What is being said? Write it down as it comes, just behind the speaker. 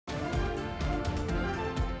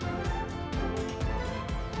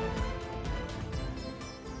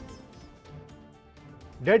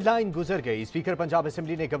Deadline गुजर गई। Speaker Punjab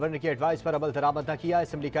assembly ने गवर्नर की एडवाइस पर अमल दरामद न किया।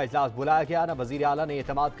 असेंबली का इजलास बुलाया गया, न वजीर आला ने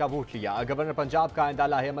एतमाद का वोट लिया। गवर्नर पंजाब का आइंदा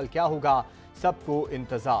लाहेअमल क्या होगा, सबको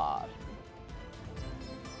इंतजार।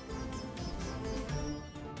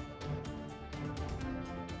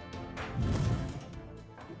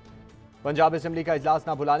 पंजाब असेंबली का इजलास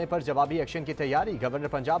न बुलाने पर जवाबी एक्शन की तैयारी। गवर्नर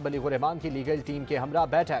पंजाब बलीगुर रहमान की लीगल टीम के हमरा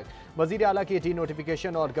बैठक। वजीर आला की डी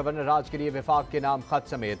नोटिफिकेशन और गवर्नर राज के लिए विफाक के नाम खत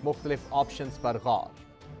समेत मुख्तलिफ ऑप्शंस पर गौर।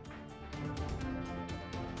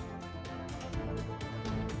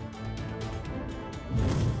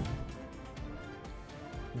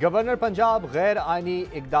 गवर्नर पंजाब गैर आईनी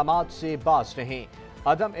इकदामात से बाज रहें।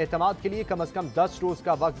 अदम एतमाद के लिए कम अज कम 10 रोज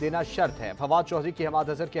का वक्त देना शर्त है। फवाद चौधरी की हमाद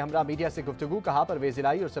अजहर के हमरा मीडिया से गुफ्तगू, कहा परवेज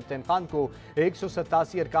इलाही और सप्तैन खान को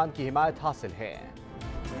 187 अरकान की हिमायत हासिल है।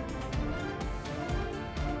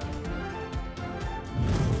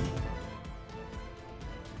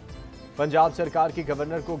 पंजाब सरकार की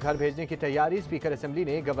गवर्नर को घर भेजने की तैयारी। स्पीकर असेंबली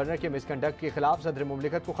ने गवर्नर के मिसकंडक्ट के खिलाफ सदर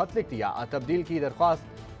मुमलिकत को खत लिख दिया। तब्दील की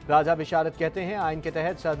दरख्वास्त। राजा बिशारत कहते हैं आइन के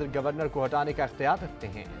तहत सदर गवर्नर को हटाने का इख्तियार रखते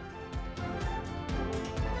हैं।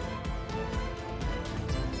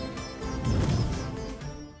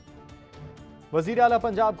 वजीर आला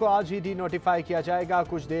पंजाब को आज ही डी नोटिफाई किया जाएगा।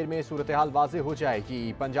 कुछ देर में सूरत हाल वाज़ेह हो जाएगी।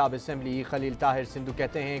 पंजाब असेंबली खलील ताहिर सिंधु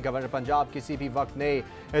कहते हैं गवर्नर पंजाब किसी भी वक्त नए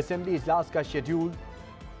असेंबली इजलास का शेड्यूल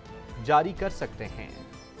जारी कर सकते हैं।